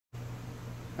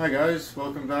Hi guys,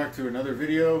 welcome back to another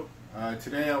video.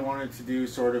 Today I wanted to do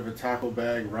sort of a tackle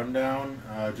bag rundown,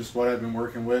 just what I've been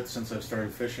working with since I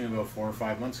started fishing about 4 or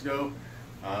 5 months ago.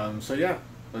 So yeah,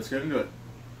 let's get into it.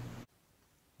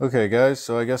 Okay guys,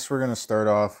 so I guess we're going to start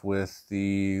off with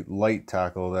the light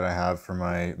tackle that I have for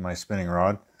my spinning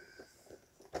rod.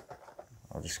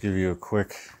 I'll just give you a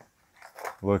quick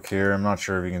look here. I'm not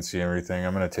sure if you can see everything.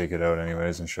 I'm going to take it out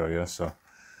anyways and show you, so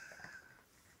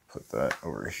put that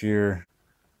over here.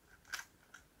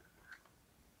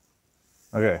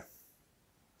 Okay,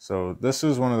 so this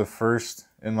is one of the first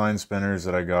inline spinners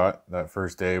that I got that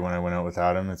first day when I went out with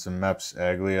Adam. It's a Mepps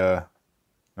Aglia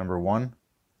number 1.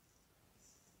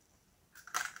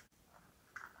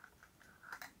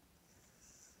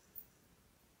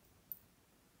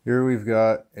 Here we've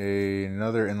got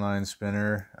another inline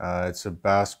spinner. It's a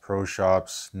Bass Pro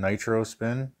Shops Nitro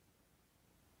spin.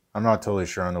 I'm not totally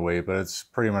sure on the weight, but it's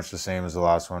pretty much the same as the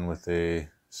last one with a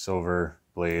silver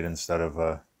blade instead of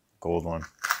a gold one.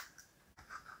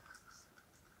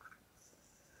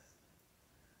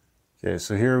 Okay,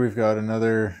 so here we've got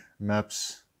another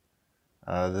Mepps.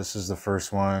 This is the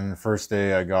first one. First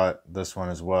day I got this one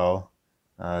as well.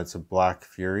 It's a Black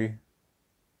Fury.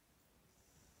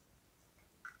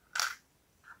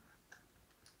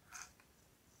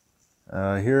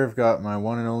 Here I've got my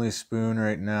one and only spoon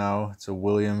right now. It's a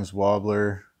Williams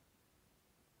Wobbler.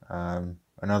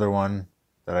 Another one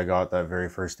that I got that very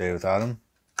first day with Adam.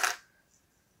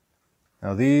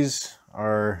 Now these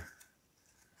are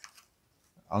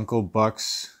Uncle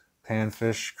Buck's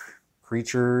panfish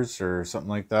creatures or something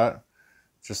like that.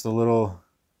 Just a little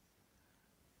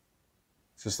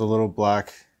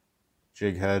black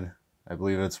jig head. I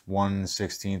believe it's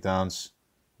 1/16 ounce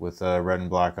with a red and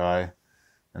black eye,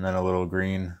 and then a little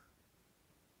green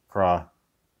craw.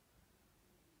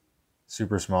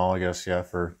 Super small, I guess, yeah,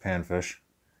 for panfish.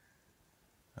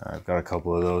 I've got a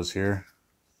couple of those here.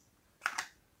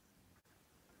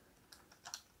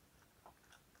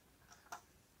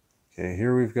 Okay,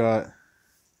 here we've got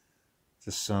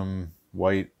just some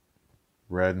white,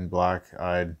 red, and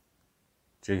black-eyed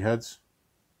jig heads.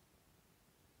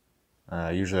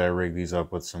 Usually I rig these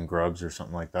up with some grubs or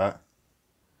something like that.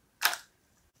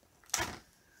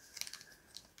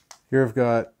 Here I've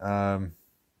got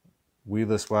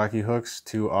weedless wacky hooks,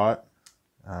 2/0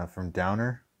 from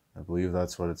Downer. I believe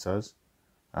that's what it says.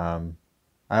 I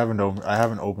haven't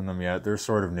opened them yet. They're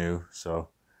sort of new, so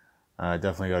I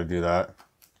definitely got to do that.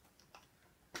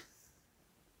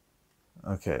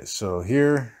 Okay, so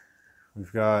here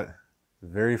we've got the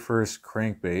very first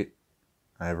crankbait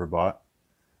I ever bought.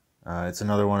 It's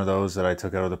another one of those that I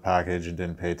took out of the package and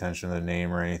didn't pay attention to the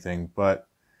name or anything, but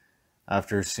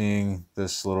after seeing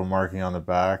this little marking on the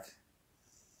back,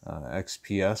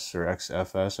 XPS or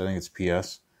XFS, I think it's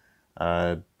PS,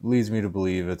 leads me to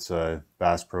believe it's a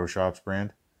Bass Pro Shops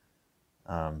brand.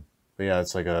 But yeah,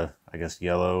 it's like a, I guess,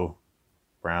 yellow,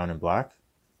 brown, and black,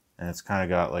 and it's kind of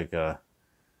got like a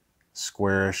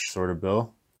squarish sort of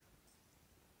bill.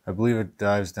 I believe it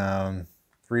dives down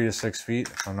 3 to 6 feet,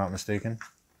 if I'm not mistaken.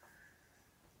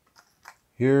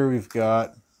 Here we've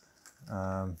got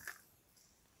a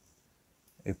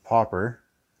popper.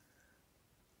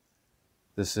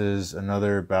 This is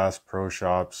another Bass Pro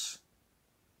Shops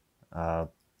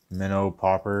minnow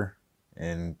popper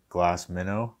in glass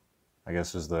minnow, I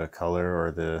guess is the color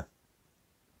or the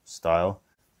style.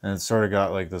 And it's sort of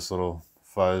got like this little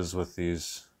fuzz with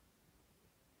these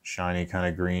shiny kind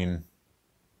of green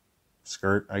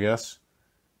skirt, I guess,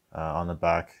 on the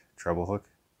back treble hook.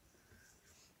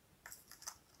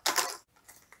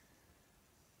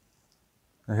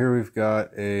 Now here we've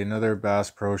got another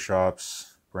Bass Pro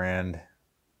Shops brand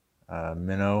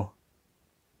minnow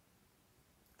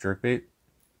jerkbait.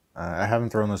 I haven't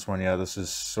thrown this one yet. This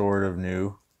is sort of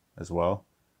new as well.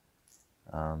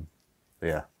 But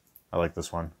yeah, I like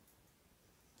this one.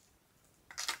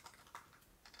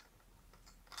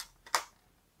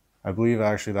 I believe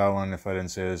actually that one, if I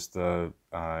didn't say this, it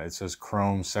says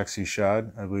Chrome Sexy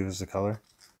Shad, I believe is the color.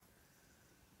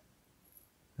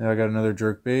 Yeah, I got another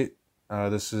jerkbait.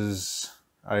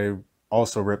 I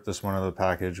also ripped this one out of the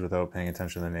package without paying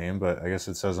attention to the name, but I guess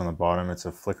it says on the bottom it's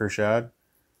a Flicker Shad.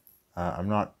 I'm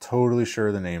not totally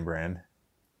sure the name brand.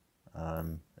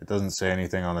 It doesn't say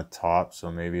anything on the top,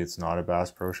 so maybe it's not a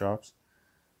Bass Pro Shops.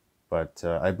 But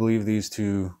I believe these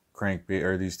two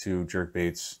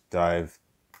jerkbaits dive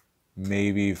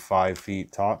maybe 5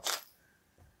 feet tops.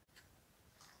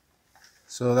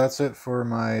 So that's it for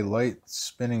my light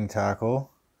spinning tackle.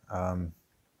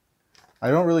 I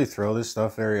don't really throw this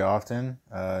stuff very often.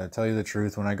 To tell you the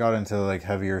truth, when I got into like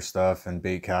heavier stuff and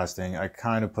bait casting, I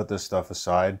kind of put this stuff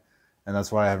aside and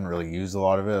that's why I haven't really used a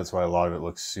lot of it. That's why a lot of it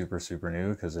looks super, super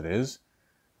new, because it is.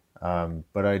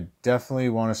 But I definitely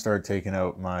want to start taking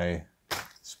out my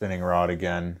spinning rod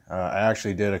again. I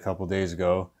actually did a couple days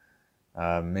ago.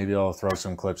 Maybe I'll throw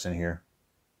some clips in here.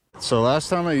 So last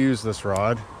time I used this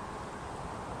rod,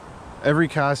 every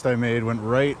cast I made went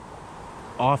right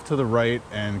off to the right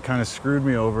and kind of screwed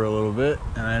me over a little bit,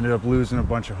 and I ended up losing a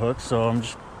bunch of hooks. So I'm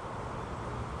just,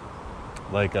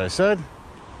 like I said,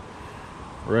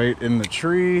 right in the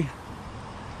tree.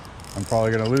 I'm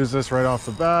probably gonna lose this right off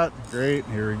the bat. Great,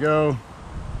 here we go.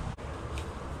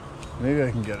 Maybe I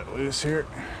can get it loose here.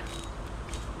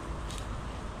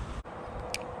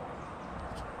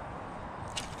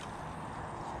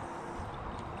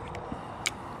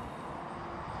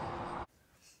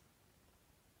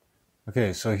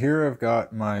 Okay, so here I've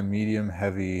got my medium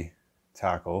heavy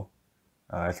tackle.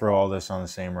 I throw all this on the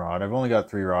same rod. I've only got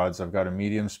 3 rods. I've got a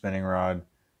medium spinning rod,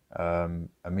 a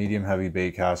medium heavy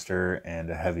bait caster, and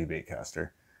a heavy bait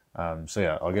caster. So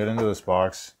yeah, I'll get into this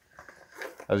box.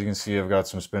 As you can see, I've got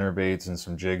some spinner baits and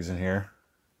some jigs in here.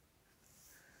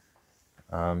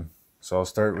 So I'll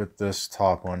start with this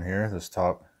top one here, this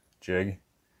top jig.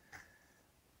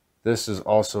 This is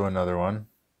also another one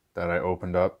that I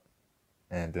opened up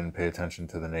and didn't pay attention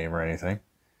to the name or anything.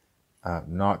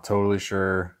 Not totally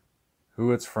sure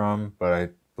who it's from, but I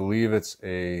believe it's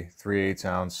a 3/8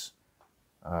 ounce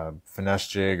finesse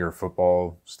jig or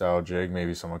football style jig.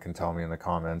 Maybe someone can tell me in the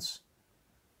comments.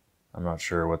 I'm not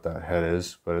sure what that head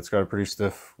is, but it's got a pretty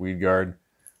stiff weed guard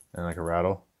and like a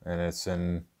rattle, and it's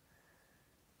in,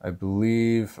 I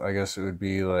believe, I guess it would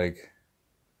be like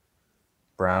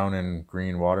brown and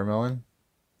green watermelon,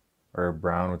 or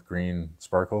brown with green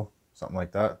sparkle, something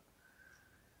like that.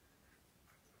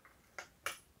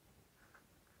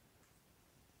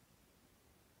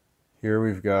 Here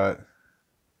we've got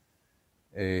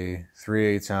a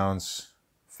 3/8 ounce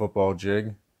football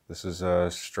jig. This is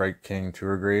a Strike King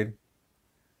Tour Grade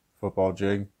football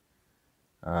jig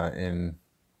in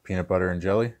peanut butter and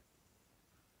jelly.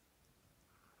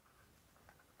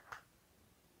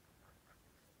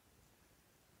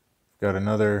 Got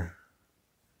another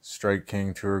Strike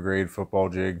King Tour Grade football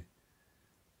jig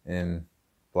in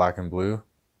black and blue.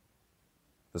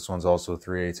 This one's also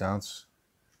 3/8 ounce.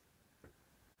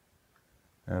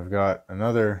 And I've got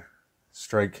another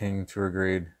Strike King Tour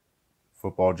Grade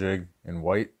football jig in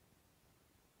white,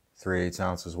 3/8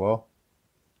 ounce as well.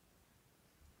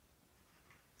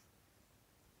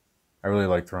 I really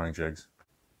like throwing jigs.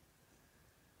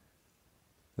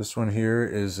 This one here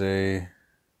is a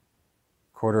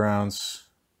 1/4 ounce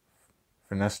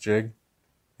finesse jig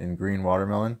in green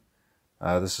watermelon.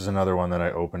 This is another one that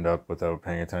I opened up without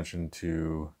paying attention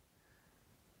to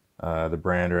the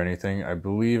brand or anything. I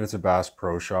believe it's a Bass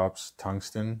Pro Shops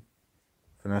tungsten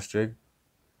finesse jig.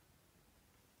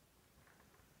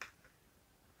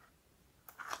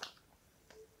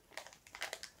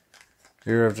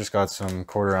 Here I've just got some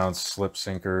 1/4 ounce slip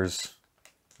sinkers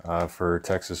for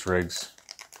Texas rigs.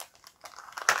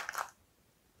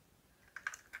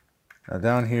 Now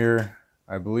down here,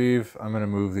 I believe I'm going to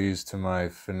move these to my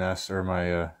finesse, or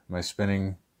my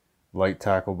spinning light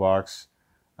tackle box.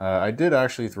 I did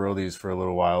actually throw these for a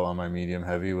little while on my medium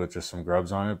heavy with just some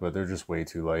grubs on it, but they're just way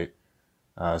too light.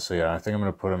 So yeah, I think I'm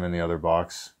going to put them in the other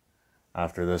box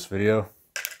after this video.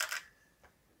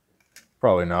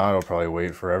 Probably not. I'll probably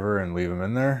wait forever and leave them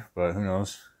in there, but who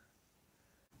knows.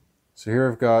 So here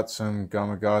I've got some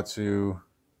Gamakatsu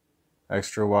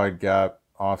extra wide gap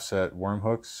offset worm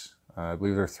hooks. I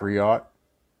believe they're 3/0.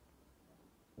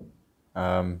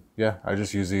 Yeah, I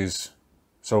just use these.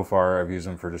 So far, I've used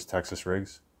them for just Texas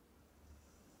rigs.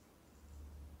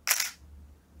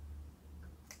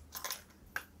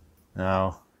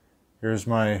 Now, here's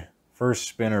my first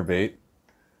spinner bait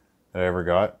that I ever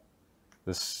got.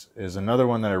 This is another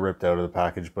one that I ripped out of the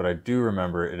package, but I do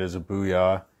remember it is a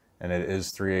Booyah, and it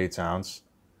is 3/8 ounce.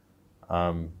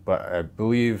 But I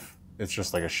believe it's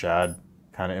just like a shad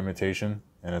kind of imitation,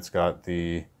 and it's got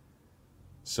the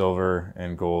silver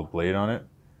and gold blade on it.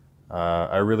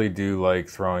 I really do like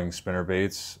throwing spinner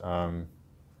baits.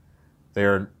 They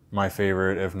are my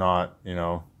favorite, if not, you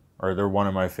know, or they're one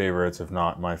of my favorites, if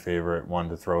not my favorite one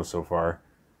to throw so far.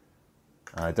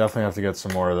 I definitely have to get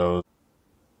some more of those.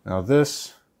 Now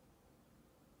this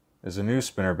is a new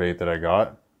spinner bait that I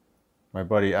got. My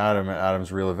buddy Adam at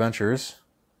Adam's Real Adventures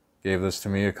gave this to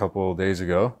me a couple days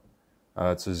ago.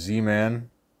 It's a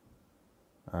Z-Man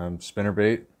spinner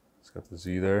bait. It's got the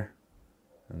Z there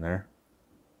and there.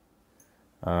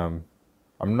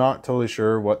 I'm not totally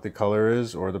sure what the color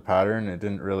is or the pattern. It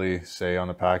didn't really say on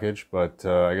the package, but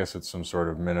I guess it's some sort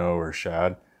of minnow or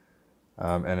shad.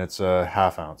 And it's a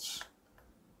 1/2 ounce.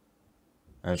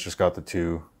 and it's just got the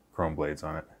 2 chrome blades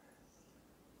on it.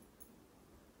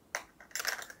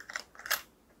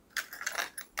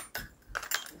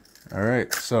 All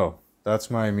right, so that's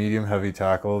my medium heavy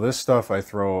tackle. This stuff I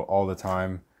throw all the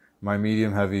time. My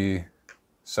medium heavy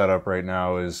setup right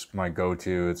now is my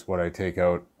go-to. It's what I take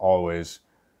out always.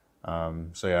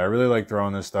 So yeah, I really like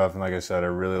throwing this stuff, and like I said, I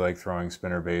really like throwing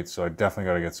spinner baits, so I definitely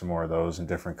got to get some more of those in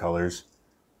different colors.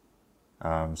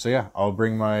 So yeah, I'll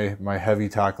bring my heavy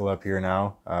tackle up here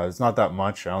now. It's not that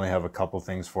much. I only have a couple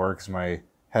things for it because my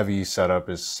heavy setup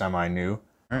is semi-new.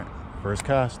 All right, first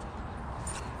cast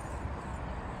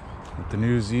with the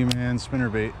new Z-Man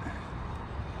spinnerbait.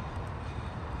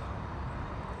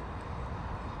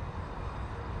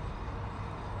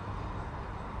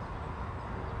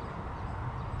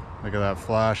 Look at that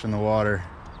flash in the water.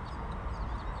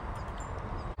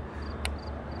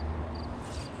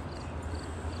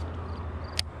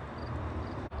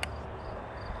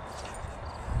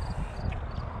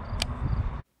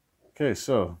 Okay,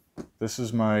 so this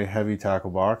is my heavy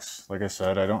tackle box. Like I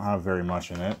said, I don't have very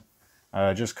much in it.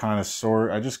 I just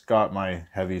got my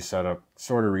heavy setup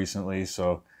sort of recently,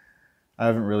 so I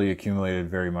haven't really accumulated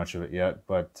very much of it yet,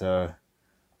 but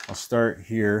I'll start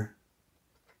here.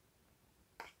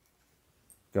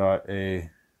 Got a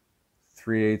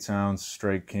 3/8 ounce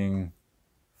Strike King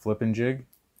flipping jig.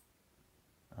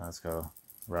 It's got a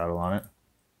rattle on it.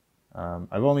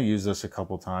 I've only used this a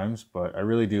couple times, but I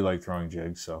really do like throwing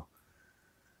jigs, so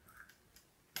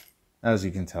as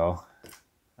you can tell.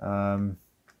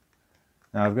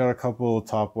 Now I've got a couple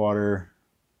topwater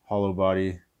hollow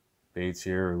body baits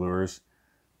here, or lures.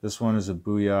 This one is a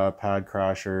Booyah Pad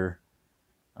Crasher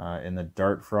in the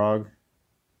Dart Frog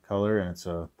color, and it's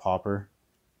a poppin'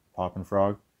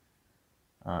 frog.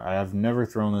 I have never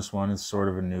thrown this one. It's sort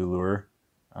of a new lure.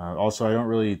 Also, I don't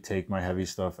really take my heavy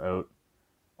stuff out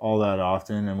all that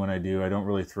often, and when I do, I don't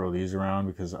really throw these around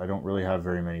because I don't really have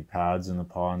very many pads in the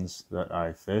ponds that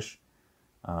I fish.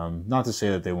 Not to say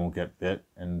that they won't get bit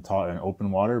in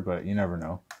open water, but you never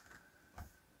know.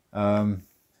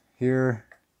 Here,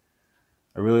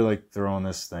 I really like throwing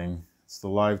this thing. It's the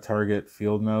Live Target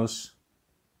Field Mouse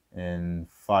in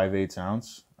 5/8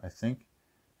 ounce, I think.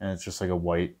 And it's just like a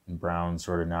white and brown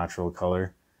sort of natural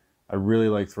color. I really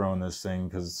like throwing this thing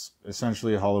because it's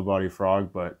essentially a hollow body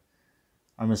frog, but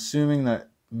I'm assuming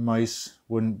that mice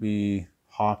wouldn't be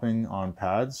hopping on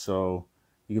pads, so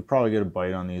you could probably get a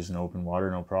bite on these in open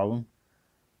water, no problem.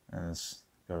 And it's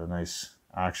got a nice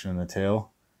action in the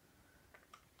tail.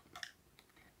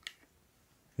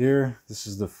 Here, this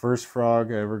is the first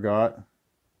frog I ever got.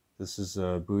 This is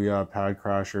a Booyah Pad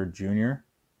Crasher Junior.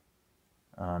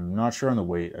 I'm not sure on the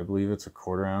weight. I believe it's a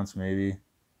 1/4 ounce, maybe.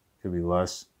 Could be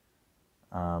less.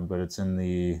 But it's in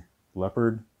the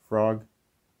leopard frog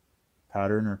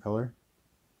pattern or color.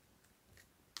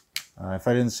 If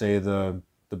I didn't say, the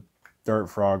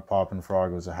Dart Frog Poppin'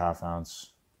 Frog was a 1/2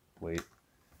 ounce weight.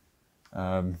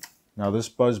 Now this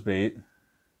buzz bait,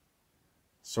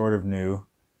 sort of new.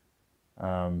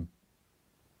 I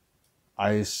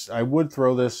would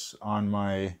throw this on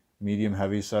my medium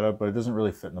heavy setup, but it doesn't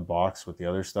really fit in the box with the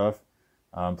other stuff.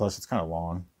 Plus it's kind of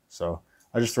long, so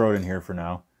I just throw it in here for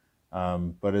now.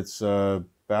 But it's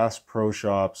Bass Pro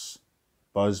Shops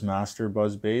Buzz Master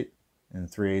buzz bait in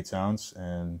 3/8 ounce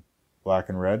and black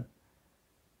and red.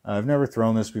 I've never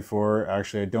thrown this before.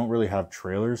 Actually, I don't really have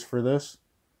trailers for this.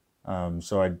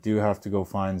 So I do have to go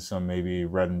find some maybe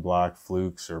red and black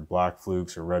flukes or black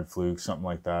flukes or red flukes, something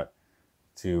like that,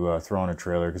 to throw in a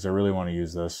trailer because I really want to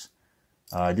use this.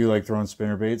 I do like throwing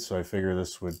spinner baits, so I figure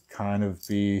this would kind of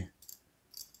be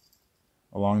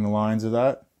along the lines of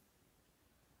that.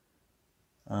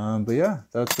 But yeah,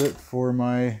 that's it for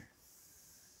my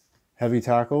heavy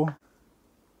tackle.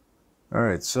 All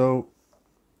right, so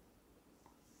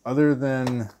other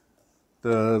than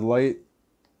the light,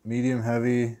 medium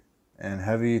heavy, and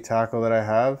heavy tackle that I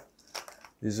have,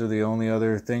 these are the only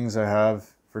other things I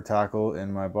have for tackle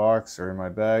in my box or in my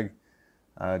bag.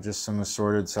 Just some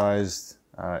assorted sized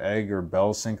egg or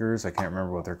bell sinkers. I can't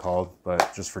remember what they're called,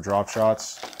 but just for drop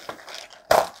shots.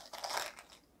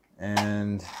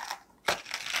 And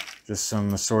just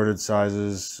some assorted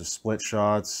sizes, split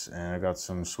shots, and I got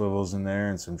some swivels in there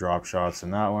and some drop shots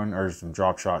in that one, or some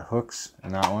drop shot hooks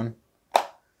in that one.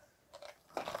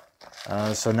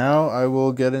 So now I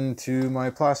will get into my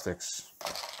plastics.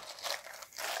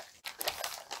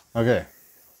 Okay,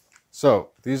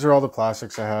 so these are all the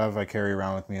plastics I carry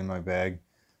around with me in my bag.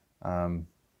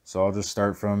 So I'll just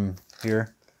start from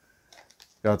here.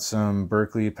 Got some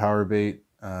Berkley Power Bait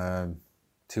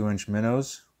 2-inch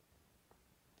minnows.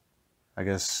 I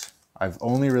guess I've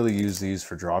only really used these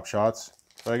for drop shots,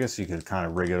 but I guess you could kind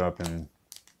of rig it up in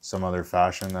some other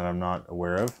fashion that I'm not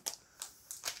aware of.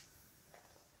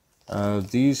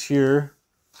 These here,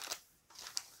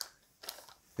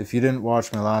 if you didn't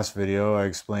watch my last video, I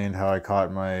explained how I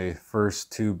caught my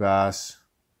first 2 bass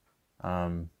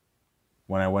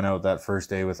when I went out that first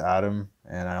day with Adam,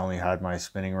 and I only had my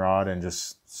spinning rod and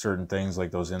just certain things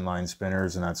like those inline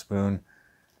spinners and that spoon.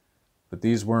 But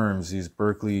these worms, these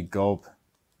Berkeley Gulp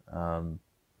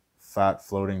fat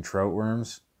floating trout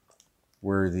worms,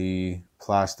 were the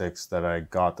plastics that I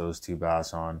got those 2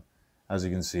 bass on. As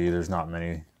you can see, there's not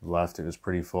many left. It was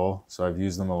pretty full, so I've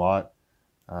used them a lot.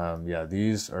 Yeah,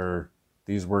 these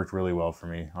worked really well for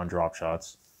me on drop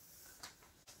shots.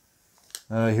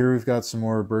 Here we've got some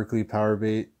more Berkeley Power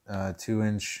Bait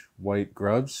 2-inch white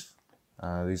grubs.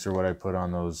 These are what I put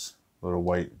on those little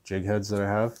white jig heads that I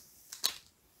have.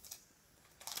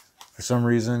 For some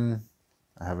reason,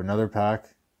 I have another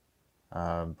pack,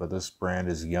 but this brand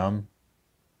is Yum,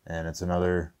 and it's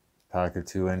another pack of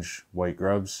 2-inch white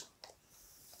grubs.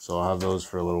 So I'll have those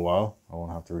for a little while. I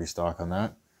won't have to restock on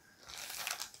that.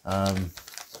 And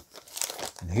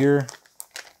here,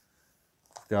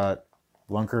 I've got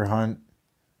Lunker Hunt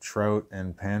trout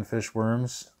and panfish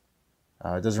worms.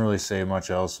 It doesn't really say much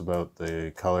else about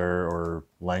the color or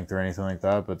length or anything like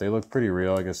that, but they look pretty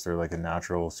real. I guess they're like a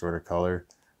natural sort of color.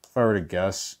 If I were to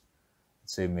guess, I'd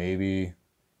say maybe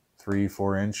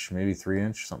 3-4 inch, maybe 3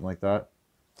 inch, something like that.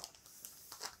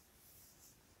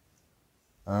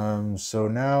 So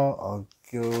now I'll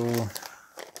go.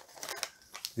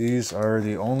 These are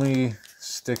the only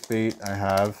stick bait I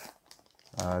have.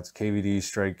 It's KVD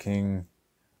Strike King.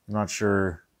 I'm not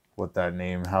sure what that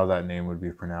name, how that name would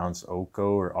be pronounced,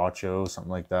 Oko or Ocho,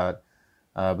 something like that.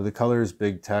 But the color is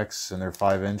Big Tex, and they're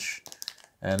 5-inch,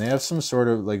 and they have some sort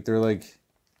of like, they're like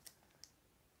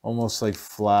almost like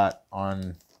flat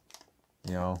on,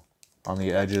 you know, on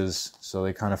the edges, so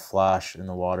they kind of flash in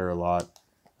the water a lot.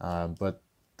 But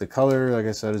the color, like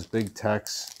I said, is Big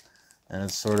Tex, and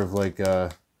it's sort of like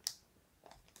a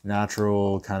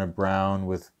natural kind of brown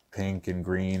with pink and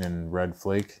green and red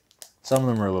flake. Some of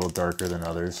them are a little darker than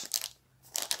others,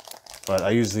 but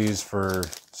I use these for,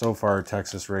 so far,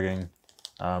 Texas rigging,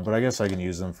 but I guess I can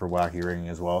use them for wacky rigging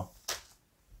as well.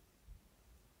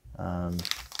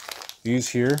 These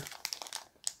here,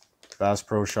 Bass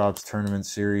Pro Shops Tournament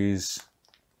Series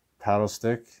paddle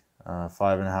stick,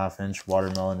 5.5-inch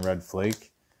watermelon red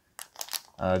flake.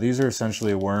 These are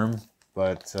essentially a worm,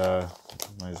 but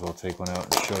might as well take one out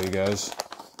and show you guys.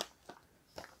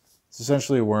 It's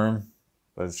essentially a worm,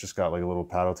 but it's just got like a little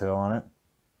paddle tail on it.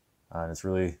 And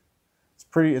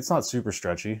it's not super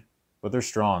stretchy, but they're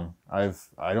strong. I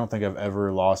don't think I've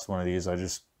ever lost one of these. I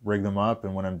just rig them up,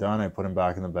 and when I'm done, I put them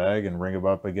back in the bag and rig them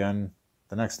up again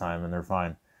the next time, and they're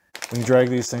fine. When you drag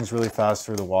these things really fast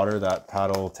through the water, that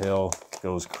paddle tail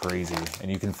goes crazy,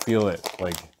 and you can feel it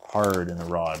like hard in the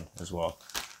rod as well.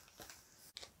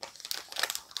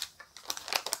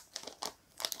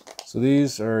 So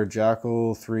these are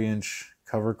Jackal 3-inch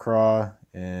cover craw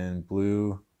in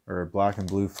blue, or black and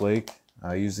blue flake.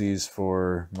 I use these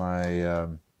for my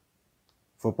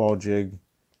football jig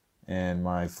and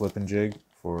my flipping jig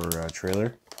for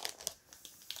trailer.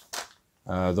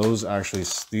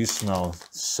 These smell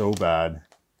so bad,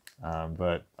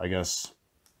 but I guess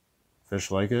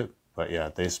fish like it. But yeah,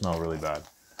 they smell really bad.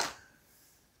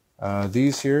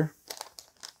 These here,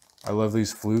 I love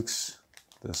these flukes.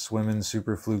 The Swimmin'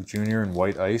 Super Fluke Junior in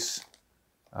white ice.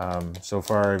 So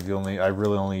far, I've really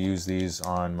only used these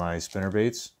on my spinner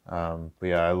baits. But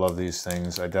yeah, I love these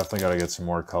things. I definitely got to get some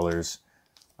more colors.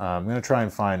 I'm going to try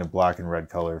and find a black and red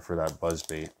color for that buzz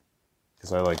bait,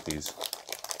 because I like these.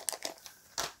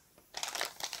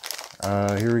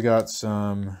 Here we got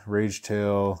some Rage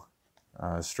Tail,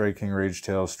 Strike King Rage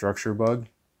Tail Structure Bug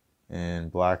in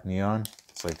black neon.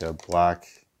 It's like a black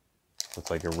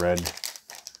with like a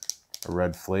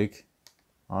red flake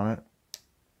on it.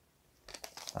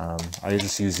 I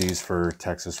just use these for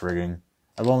Texas rigging.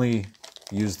 I've only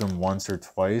used them once or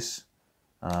twice.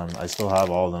 I still have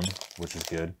all of them, which is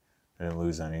good. I didn't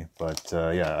lose any, but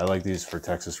yeah, I like these for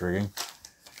Texas rigging.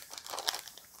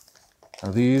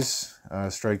 Now these,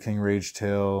 Strike King Rage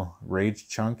Tail Rage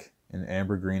Chunk in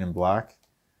amber, green, and black.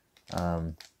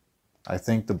 I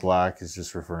think the black is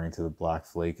just referring to the black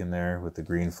flake in there with the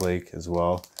green flake as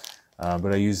well.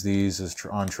 But I use these as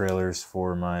on trailers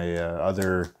for my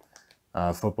other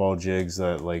football jigs,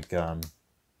 that like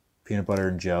peanut butter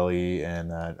and jelly, and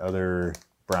that other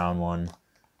brown one,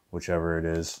 whichever it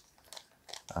is.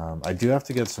 I do have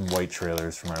to get some white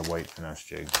trailers for my white finesse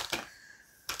jig.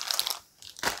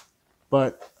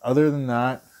 But other than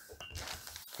that,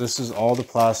 this is all the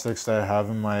plastics that I have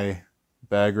in my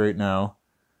bag right now.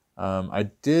 I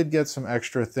did get some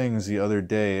extra things the other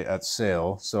day at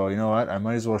sale, so you know what? I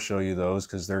might as well show you those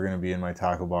because they're going to be in my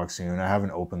tackle box soon. I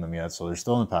haven't opened them yet, so they're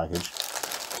still in the package.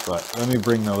 But let me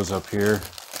bring those up here.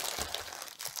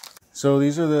 So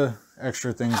these are the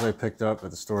extra things I picked up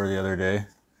at the store the other day.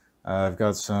 I've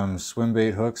got some swim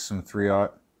bait hooks, some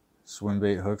 3/0 swim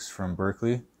bait hooks from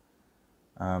Berkeley.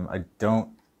 I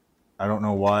don't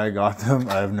know why I got them.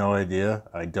 I have no idea.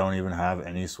 I don't even have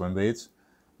any swim baits.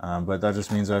 But that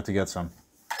just means I have to get some.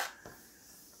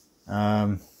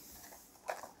 A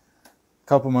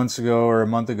couple months ago, or a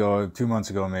month ago, 2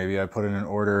 months ago maybe, I put in an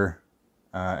order,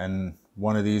 and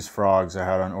one of these frogs I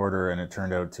had on order, and it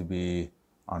turned out to be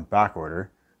on back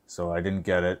order, so I didn't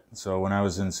get it. So when I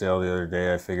was in sale the other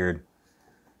day, I figured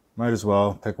might as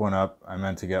well pick one up. I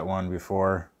meant to get one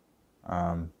before,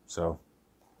 so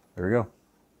there we go.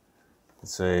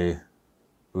 It's a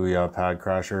Booyah Pad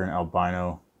Crasher, an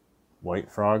albino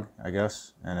white frog, I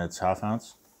guess, and it's 1/2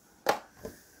 ounce.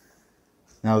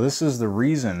 Now this is the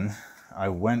reason I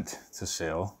went to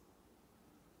sale,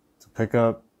 to pick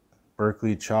up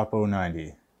Berkeley Chopo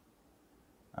 90.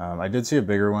 I did see a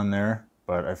bigger one there,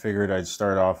 but I figured I'd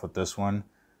start off with this one.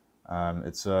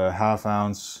 It's a 1/2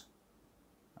 ounce,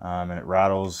 and it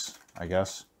rattles, I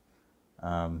guess.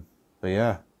 But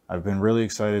yeah, I've been really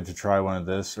excited to try one of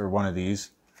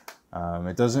these.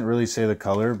 It doesn't really say the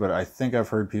color, but I think I've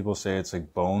heard people say it's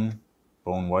like bone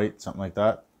white, something like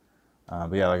that.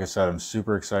 But yeah, like I said, I'm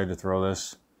super excited to throw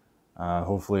this.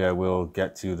 Hopefully I will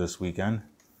get to this weekend.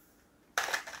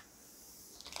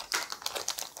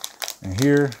 And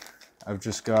here I've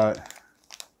just got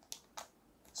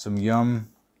some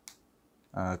Yum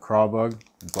craw bug,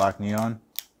 black neon.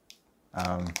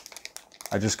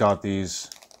 I just got these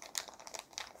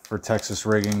for Texas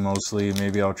rigging mostly.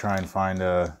 Maybe I'll try and find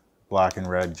a black and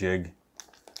red jig,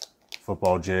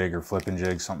 football jig or flipping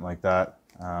jig, something like that.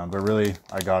 But really,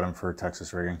 I got them for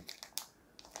Texas rigging.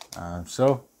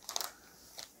 So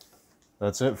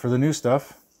that's it for the new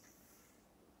stuff.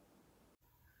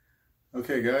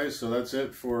 Okay guys, so that's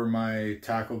it for my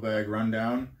tackle bag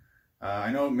rundown.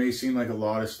 I know it may seem like a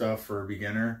lot of stuff for a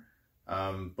beginner,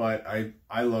 but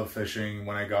I love fishing.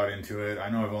 When I got into it, I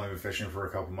know I've only been fishing for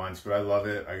a couple months, but I love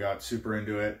it. I got super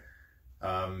into it.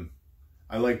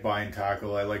 I like buying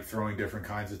tackle. I like throwing different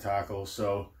kinds of tackle.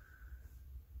 So,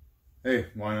 hey,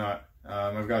 why not?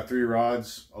 I've got 3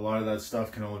 rods. A lot of that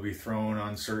stuff can only be thrown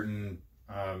on certain,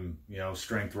 you know,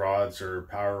 strength rods or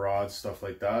power rods, stuff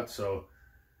like that. So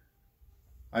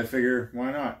I figure,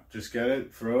 why not? Just get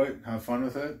it, throw it, have fun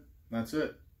with it. That's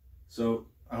it. So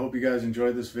I hope you guys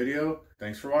enjoyed this video.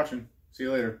 Thanks for watching. See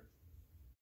you later.